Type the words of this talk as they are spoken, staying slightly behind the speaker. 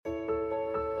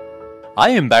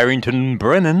I am Barrington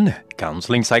Brennan,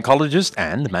 counseling psychologist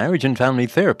and marriage and family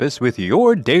therapist with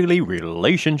your daily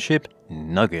relationship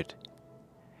nugget.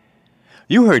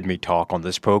 You heard me talk on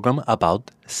this program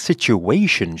about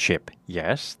situationship.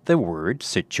 Yes, the word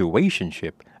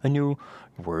situationship, a new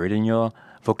word in your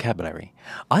vocabulary.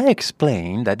 I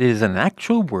explained that it is an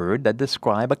actual word that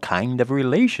describes a kind of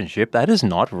relationship that is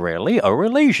not really a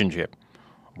relationship.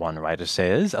 One writer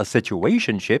says a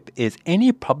situationship is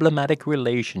any problematic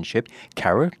relationship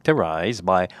characterized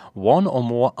by one or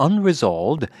more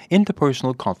unresolved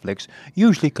interpersonal conflicts,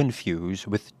 usually confused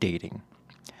with dating.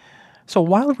 So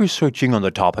while researching on the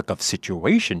topic of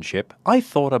situationship, I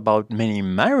thought about many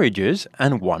marriages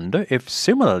and wonder if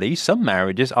similarly some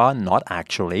marriages are not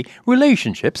actually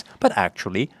relationships, but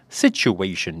actually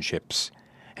situationships.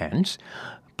 Hence,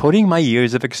 putting my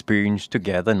years of experience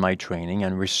together in my training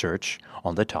and research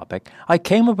on the topic, I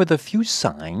came up with a few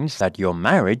signs that your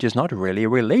marriage is not really a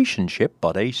relationship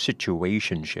but a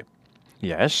situationship.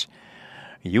 Yes,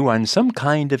 you are in some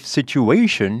kind of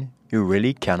situation you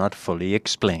really cannot fully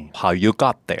explain how you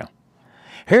got there.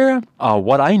 Here are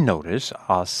what I notice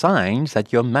are signs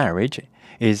that your marriage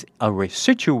is a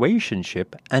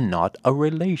situationship and not a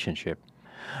relationship.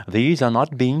 These are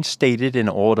not being stated in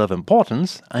order of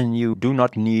importance, and you do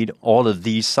not need all of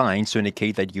these signs to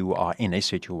indicate that you are in a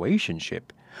situationship.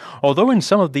 Although in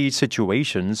some of these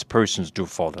situations, persons do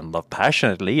fall in love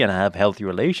passionately and have healthy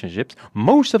relationships,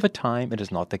 most of the time it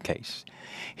is not the case.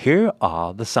 Here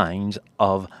are the signs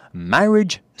of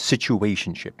marriage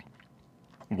situationship.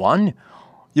 1.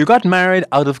 You got married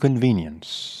out of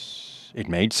convenience. It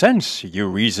made sense. You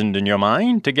reasoned in your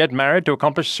mind to get married to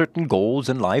accomplish certain goals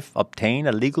in life, obtain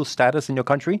a legal status in your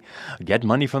country, get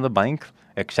money from the bank,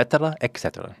 etc.,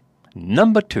 etc.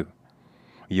 Number 2,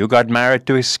 you got married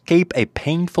to escape a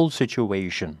painful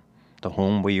situation. The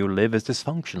home where you live is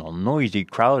dysfunctional, noisy,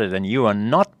 crowded, and you are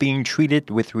not being treated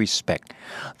with respect.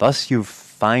 Thus, you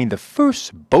find the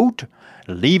first boat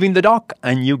leaving the dock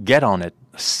and you get on it,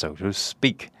 so to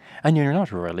speak, and you're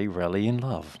not really in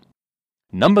love.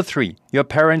 Number 3, your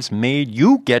parents made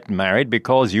you get married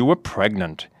because you were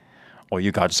pregnant. Or you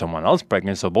got someone else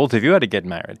pregnant, so both of you had to get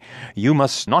married. You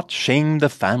must not shame the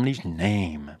family's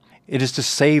name. It is to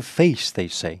save face, they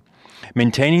say.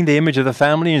 Maintaining the image of the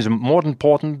family is more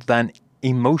important than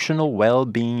emotional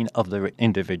well-being of the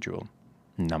individual.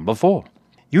 Number 4,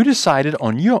 you decided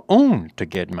on your own to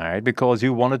get married because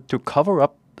you wanted to cover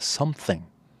up something.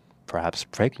 Perhaps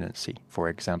pregnancy, for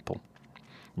example.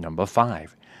 Number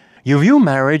 5, you view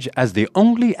marriage as the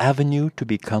only avenue to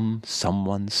become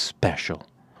someone special.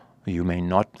 You may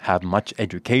not have much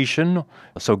education,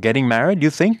 so getting married, you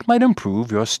think, might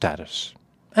improve your status.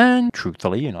 And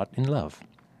truthfully, you're not in love.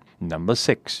 Number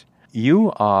 6,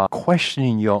 you are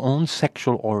questioning your own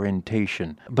sexual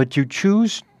orientation, but you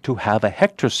choose to have a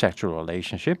heterosexual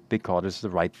relationship because it's the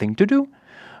right thing to do,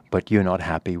 but you're not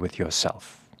happy with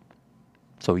yourself.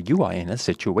 So you are in a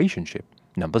situationship.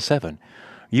 Number 7,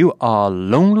 you are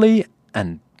lonely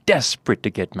and desperate to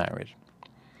get married.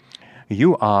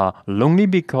 You are lonely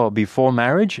before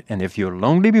marriage, and if you're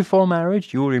lonely before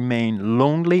marriage, you will remain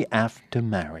lonely after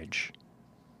marriage.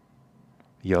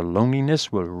 Your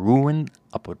loneliness will ruin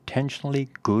a potentially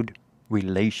good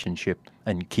relationship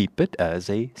and keep it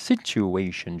as a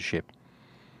situationship.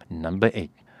 Number 8,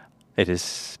 it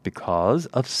is because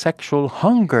of sexual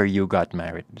hunger you got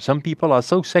married. Some people are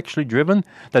so sexually driven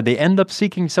that they end up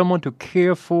seeking someone to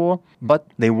care for, but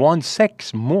they want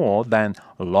sex more than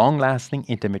a long-lasting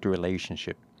intimate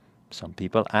relationship. Some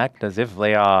people act as if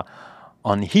they are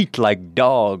on heat like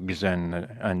dogs,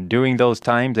 and during those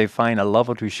times they find a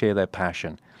lover to share their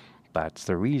passion. That's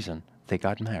the reason they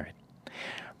got married.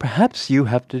 Perhaps you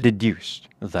have deduced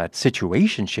that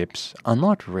situationships are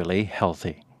not really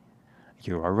healthy.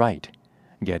 You are right.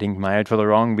 Getting married for the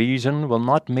wrong reason will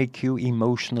not make you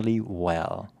emotionally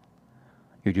well.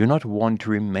 You do not want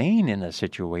to remain in a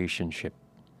situationship.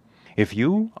 If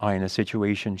you are in a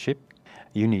situationship,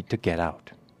 you need to get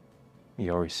out.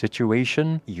 Your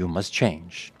situation, you must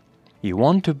change. You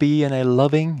want to be in a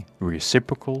loving,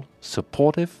 reciprocal,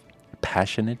 supportive,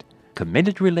 passionate,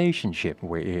 committed relationship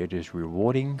where it is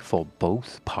rewarding for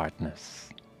both partners.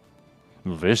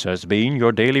 This has been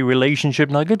your daily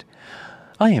relationship nugget.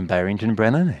 I am Barrington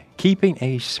Brennan, keeping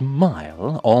a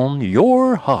smile on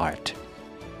your heart.